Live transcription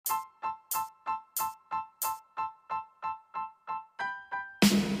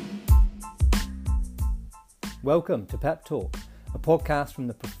Welcome to Pep Talk, a podcast from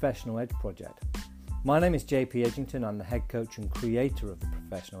the Professional Edge Project. My name is JP Edgington. I'm the head coach and creator of the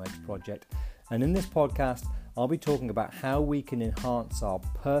Professional Edge Project. And in this podcast, I'll be talking about how we can enhance our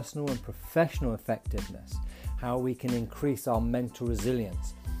personal and professional effectiveness, how we can increase our mental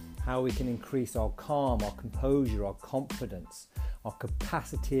resilience, how we can increase our calm, our composure, our confidence, our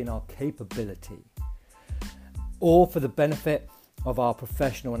capacity and our capability, all for the benefit of our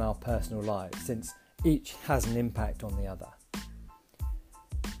professional and our personal lives, since each has an impact on the other.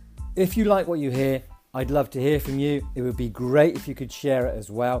 If you like what you hear, I'd love to hear from you. It would be great if you could share it as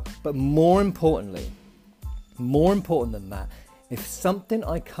well. But more important than that, if something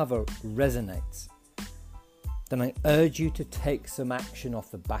I cover resonates, then I urge you to take some action off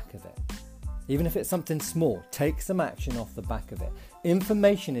the back of it. Even if it's something small, take some action off the back of it.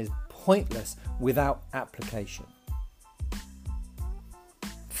 Information is pointless without application.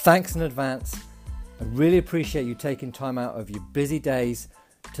 Thanks in advance. I really appreciate you taking time out of your busy days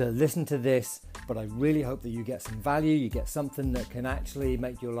to listen to this, but I really hope that you get some value, you get something that can actually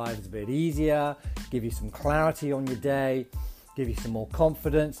make your lives a bit easier, give you some clarity on your day, give you some more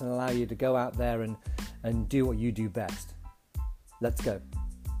confidence and allow you to go out there and do what you do best. Let's go.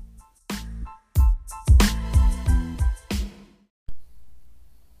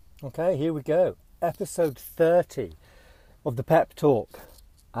 Okay, here we go. Episode 30 of the Pep Talk.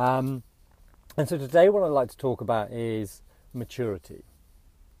 And so today what I'd like to talk about is maturity.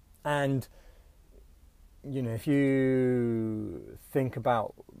 And, you know, if you think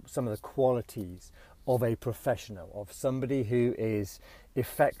about some of the qualities of a professional, of somebody who is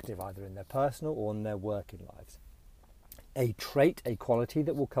effective either in their personal or in their working lives, a trait, a quality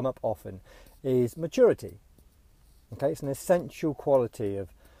that will come up often is maturity. Okay, it's an essential quality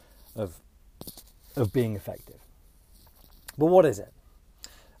of being effective. But what is it?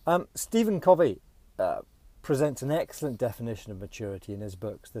 Stephen Covey presents an excellent definition of maturity in his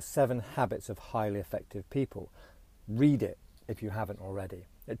books, The 7 Habits of Highly Effective People. Read it if you haven't already.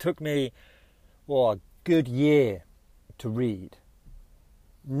 It took me a good year to read.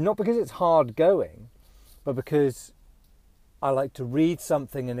 Not because it's hard going, but because I like to read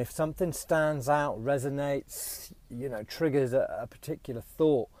something, and if something stands out, resonates, triggers a particular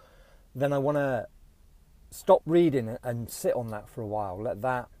thought, then I want to stop reading and sit on that for a while, let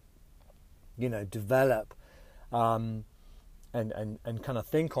that develop and kind of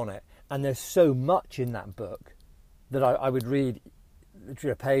think on it. And there's so much in that book that I would read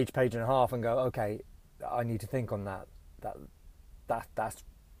literally a page and a half and go, okay, I need to think on that. That's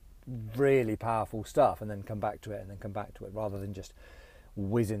really powerful stuff, and then come back to it rather than just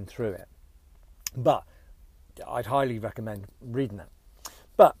whizzing through it. But I'd highly recommend reading that.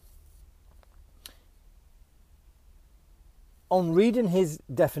 But on reading his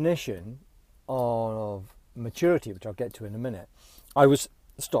definition of maturity, which I'll get to in a minute, I was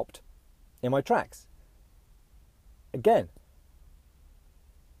stopped in my tracks. Again,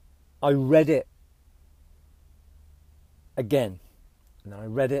 I read it again, and I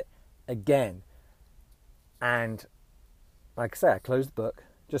read it again. And like I say, I closed the book,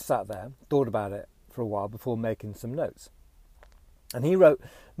 just sat there, thought about it for a while before making some notes. And he wrote,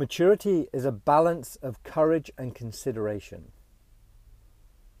 maturity is a balance of courage and consideration.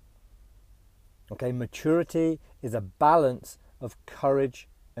 Okay, maturity is a balance of courage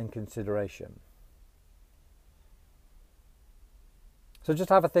and consideration. So just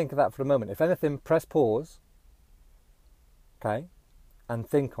have a think of that for a moment. If anything, press pause, okay, and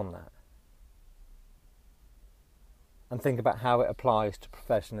think on that. And think about how it applies to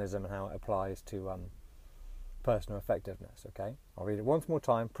professionalism and how it applies to personal effectiveness, okay? I'll read it once more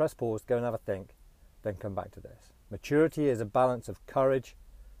time, press pause, go and have a think, then come back to this. Maturity is a balance of courage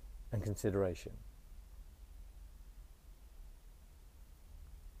and consideration.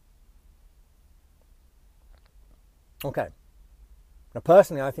 Okay. Now,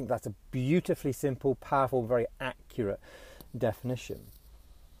 personally, I think that's a beautifully simple, powerful, very accurate definition.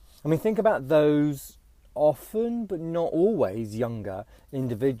 I mean, think about those often, but not always, younger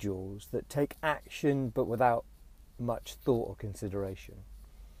individuals that take action but without much thought or consideration.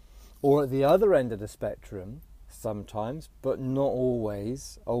 Or at the other end of the spectrum, sometimes, but not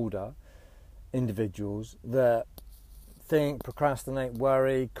always, older individuals that think, procrastinate,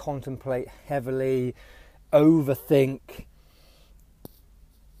 worry, contemplate heavily, overthink,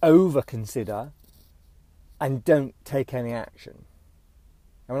 overconsider, and don't take any action.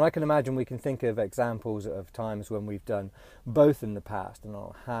 I mean, I can imagine we can think of examples of times when we've done both in the past, and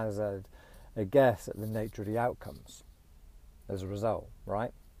I'll hazard a guess at the nature of the outcomes as a result,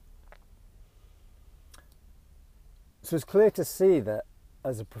 right? So it's clear to see that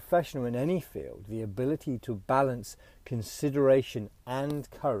as a professional in any field, the ability to balance consideration and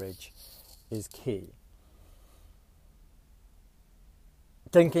courage is key.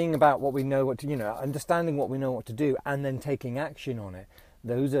 Thinking about what we know what to, understanding what we know what to do and then taking action on it.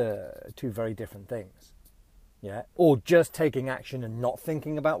 Those are two very different things. Yeah. Or just taking action and not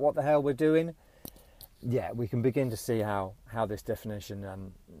thinking about what the hell we're doing. Yeah, we can begin to see how this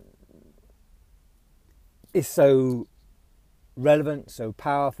definition is so relevant, so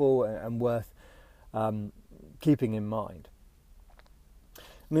powerful, and worth keeping in mind. I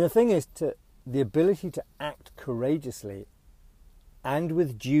mean, the thing is, the ability to act courageously and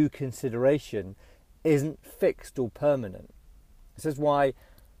with due consideration isn't fixed or permanent. This is why,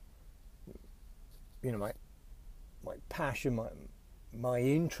 my passion, my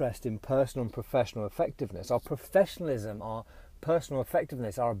interest in personal and professional effectiveness, our professionalism, our personal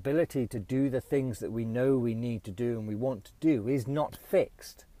effectiveness, our ability to do the things that we know we need to do and we want to do is not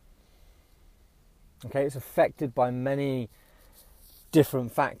fixed. Okay, it's affected by many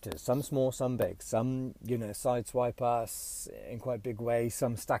different factors, some small, some big, some, sideswipe us in quite big ways,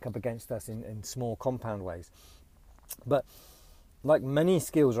 some stack up against us in small compound ways. But like many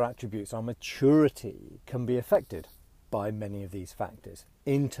skills or attributes, our maturity can be affected by many of these factors,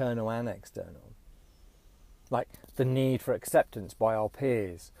 internal and external. Like the need for acceptance by our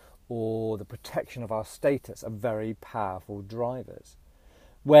peers or the protection of our status are very powerful drivers.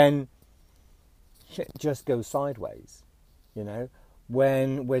 When shit just goes sideways,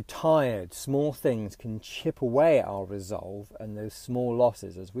 when we're tired, small things can chip away at our resolve, and those small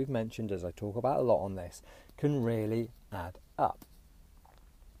losses, as we've mentioned, as I talk about a lot on this, can really add up.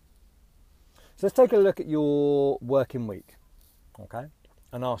 So let's take a look at your working week, okay,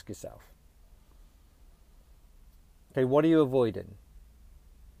 and ask yourself, okay, what are you avoiding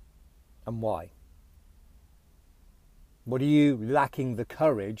and why? What are you lacking the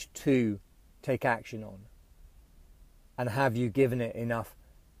courage to take action on? And have you given it enough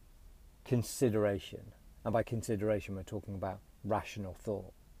consideration? And by consideration, we're talking about rational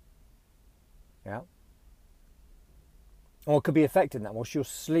thought. Yeah? Or it could be affecting that. What's your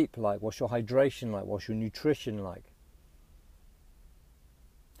sleep like? What's your hydration like? What's your nutrition like?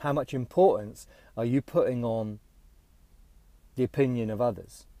 How much importance are you putting on the opinion of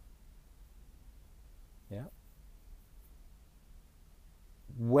others? Yeah?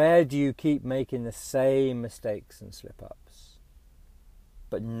 Where do you keep making the same mistakes and slip-ups,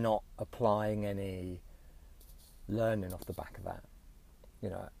 but not applying any learning off the back of that?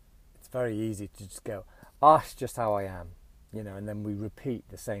 It's very easy to just go, it's just how I am, and then we repeat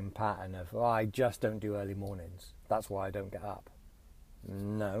the same pattern of, I just don't do early mornings. That's why I don't get up.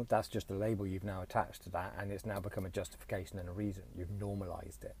 No, that's just a label you've now attached to that, and it's now become a justification and a reason. You've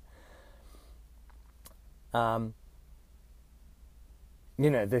normalized it.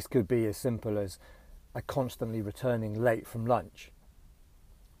 This could be as simple as constantly returning late from lunch,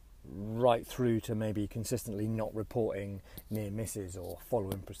 right through to maybe consistently not reporting near misses or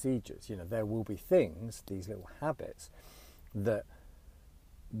following procedures. There will be things, these little habits, that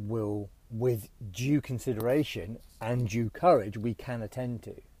will, with due consideration and due courage, we can attend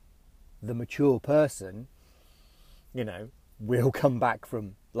to. The mature person, will come back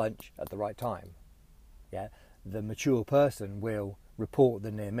from lunch at the right time. Yeah, the mature person will report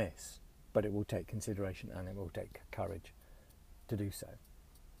the near miss, but it will take consideration and it will take courage to do so.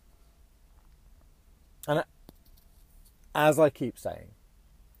 And as I keep saying,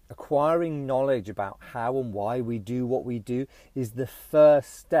 acquiring knowledge about how and why we do what we do is the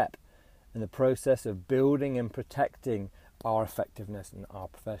first step in the process of building and protecting our effectiveness and our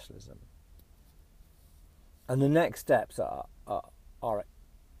professionalism. And the next steps are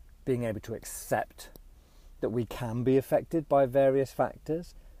being able to accept that we can be affected by various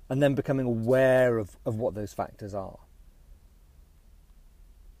factors, and then becoming aware of what those factors are.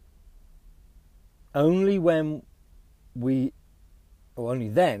 Only once we've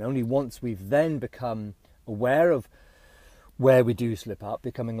then become aware of where we do slip up,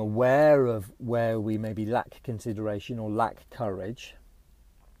 becoming aware of where we maybe lack consideration or lack courage,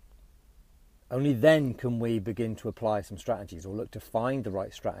 only then can we begin to apply some strategies or look to find the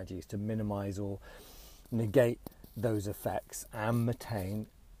right strategies to minimise or negate those effects and maintain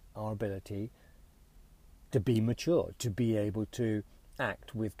our ability to be mature, to be able to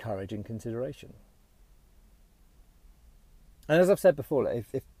act with courage and consideration. And as I've said before,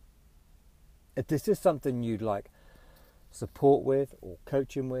 if this is something you'd like support with or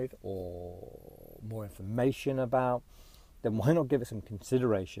coaching with or more information about, then why not give it some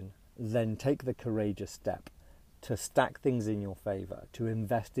consideration, then take the courageous step to stack things in your favour, to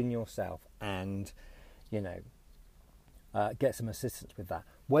invest in yourself and get some assistance with that.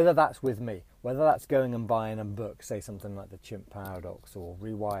 Whether that's with me, whether that's going and buying a book, say something like The Chimp Paradox or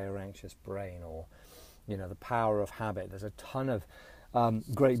Rewire Your Anxious Brain or, The Power of Habit. There's a ton of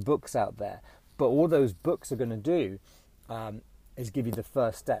great books out there. But all those books are going to do is give you the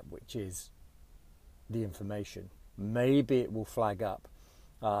first step, which is the information. Maybe it will flag up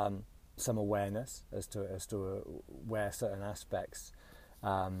some awareness as to where certain aspects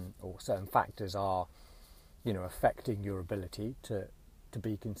or certain factors are, affecting your ability to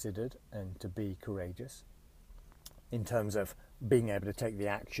be considered and to be courageous in terms of being able to take the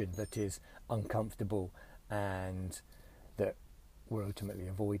action that is uncomfortable and that we're ultimately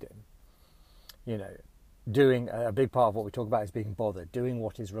avoiding. Doing a big part of what we talk about is being bothered, doing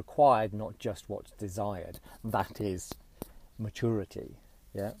what is required, not just what's desired. That is maturity,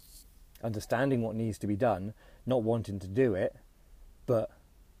 yeah? Understanding what needs to be done, not wanting to do it, but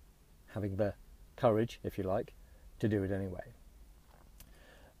having the courage, if you like, to do it anyway.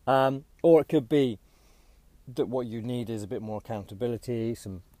 Or it could be that what you need is a bit more accountability,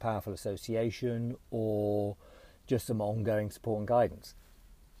 some powerful association, or just some ongoing support and guidance.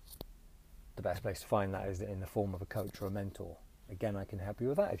 The best place to find that is in the form of a coach or a mentor. Again, I can help you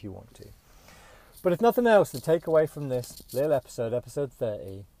with that if you want to. But if nothing else, the takeaway from this little episode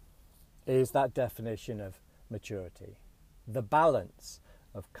 30, is that definition of maturity. The balance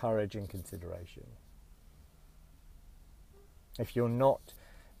of courage and consideration. If you're not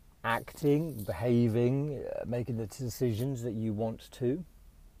acting, behaving, making the decisions that you want to,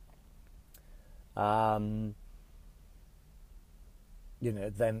 then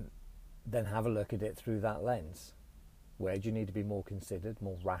have a look at it through that lens. Where do you need to be more considered,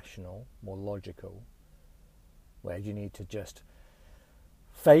 more rational, more logical? Where do you need to just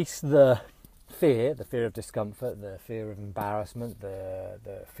face the fear of discomfort, the fear of embarrassment,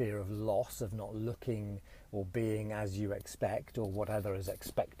 the fear of loss, of not looking or being as you expect or what others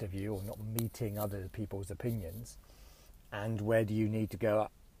expect of you, or not meeting other people's opinions? And where do you need to go,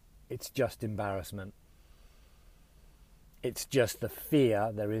 it's just embarrassment, it's just the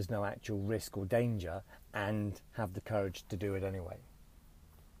fear, there is no actual risk or danger, and have the courage to do it anyway?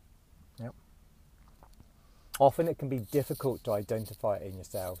 Yep. Often it can be difficult to identify it in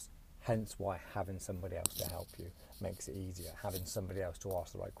yourselves, hence why having somebody else to help you makes it easier. Having somebody else to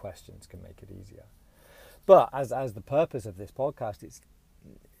ask the right questions can make it easier. But as the purpose of this podcast is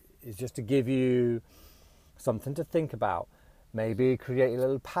just to give you something to think about. Maybe create a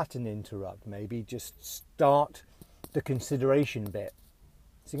little pattern interrupt. Maybe just start the consideration bit.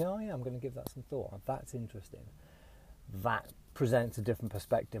 So you go, oh yeah, I'm going to give that some thought. That's interesting. That presents a different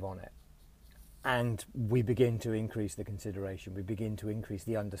perspective on it. And we begin to increase the consideration. We begin to increase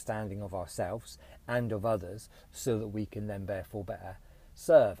the understanding of ourselves and of others, so that we can then therefore better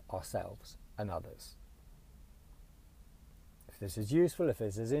serve ourselves and others. If this is useful, if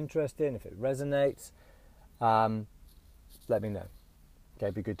this is interesting, if it resonates, let me know. Okay,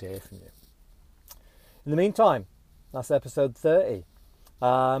 it'd be good to hear from you. In the meantime, that's episode 30.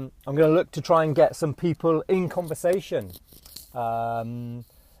 I'm going to look to try and get some people in conversation,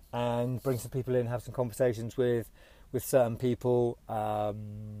 and bring some people in, have some conversations with certain people,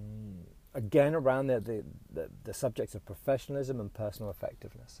 again around the subjects of professionalism and personal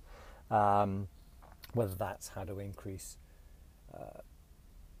effectiveness, whether that's how to increase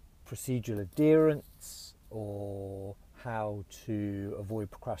procedural adherence, or how to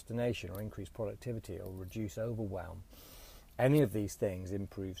avoid procrastination, or increase productivity, or reduce overwhelm. Any of these things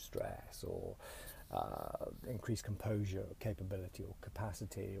improve stress, or increase composure, or capability, or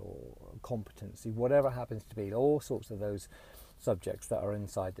capacity, or competency, whatever happens to be, all sorts of those subjects that are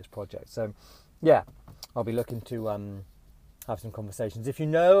inside this project. So yeah, I'll be looking to have some conversations. If you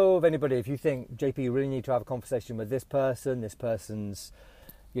know of anybody, if you think, JP, you really need to have a conversation with this person's,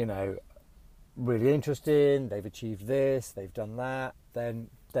 really interesting, they've achieved this, they've done that, then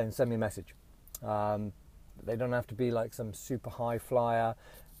send me a message. They don't have to be like some super high flyer.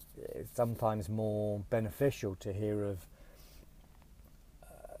 It's sometimes more beneficial to hear of,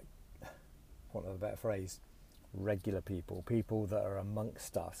 what of a better phrase, regular people that are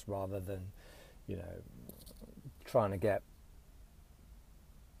amongst us, rather than, trying to get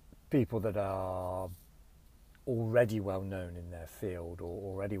people that are already well known in their field, or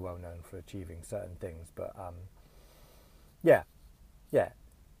already well known for achieving certain things. But yeah.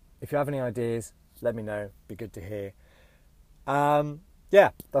 If you have any ideas, let me know. Be good to hear.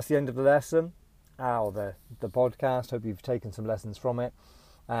 Yeah, that's the end of the lesson, or the podcast. Hope you've taken some lessons from it,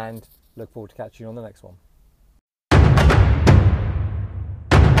 and look forward to catching you on the next one.